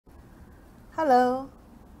Hello,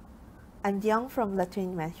 I'm DIONG from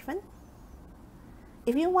Latin Management.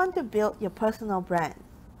 If you want to build your personal brand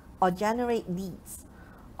or generate leads,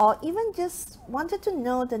 or even just wanted to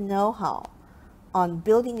know the know-how on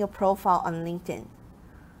building your profile on LinkedIn,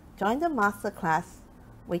 join the masterclass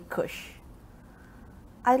with Khush.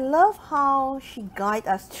 I love how she guides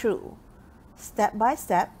us through, step by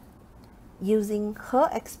step, using her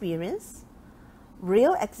experience,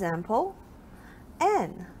 real example,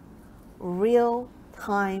 and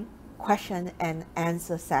real-time question and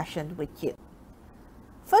answer session with you.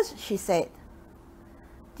 First, she said,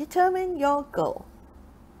 determine your goal.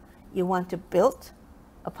 You want to build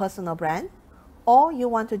a personal brand or you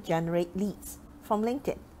want to generate leads from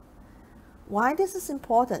LinkedIn. Why this is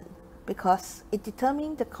important? Because it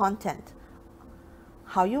determines the content,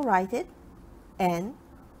 how you write it, and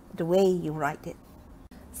the way you write it.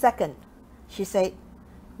 Second, she said,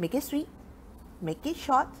 make it sweet, make it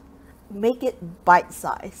short, make it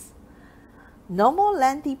bite-sized. No more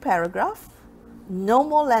lengthy paragraph, no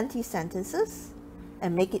more lengthy sentences,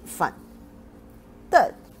 and make it fun.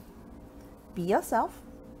 Third, be yourself,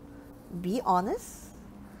 be honest,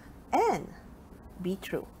 and be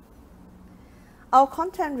true. Our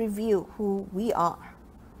content reveals who we are,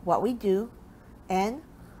 what we do, and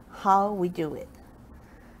how we do it.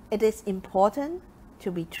 It is important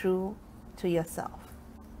to be true to yourself.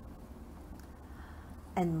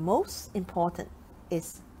 And most important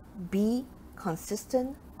is be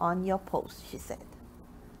consistent on your posts, she said.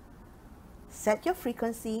 Set your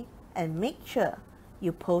frequency and make sure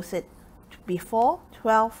you post it before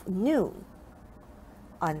 12 noon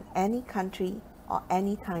on any country or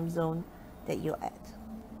any time zone that you're at.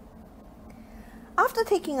 After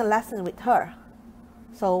taking a lesson with her,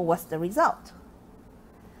 so what's the result?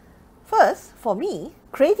 First, for me,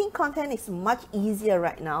 creating content is much easier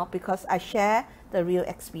right now because I share the real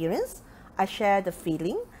experience, I share the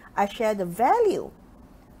feeling, I share the value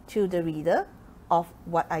to the reader of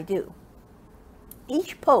what I do.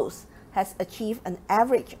 Each post has achieved an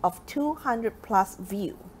average of 200 plus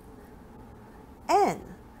views, and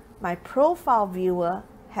my profile viewer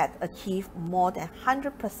had achieved more than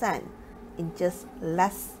 100% in just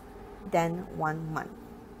less than 1 month.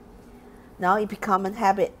 Now it become a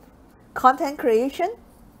habit. Content creation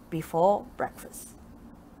before breakfast.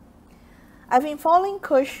 I've been following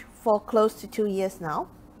Khush for close to 2 years now.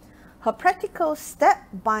 Her practical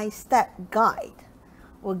step-by-step guide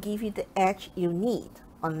will give you the edge you need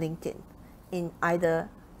on LinkedIn in either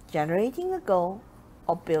generating a goal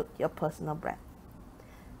or build your personal brand.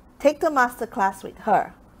 Take the masterclass with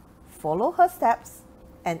her, follow her steps,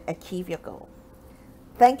 and achieve your goal.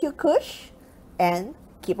 Thank you, Khush, and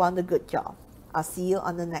keep on the good job. I'll see you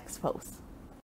on the next post.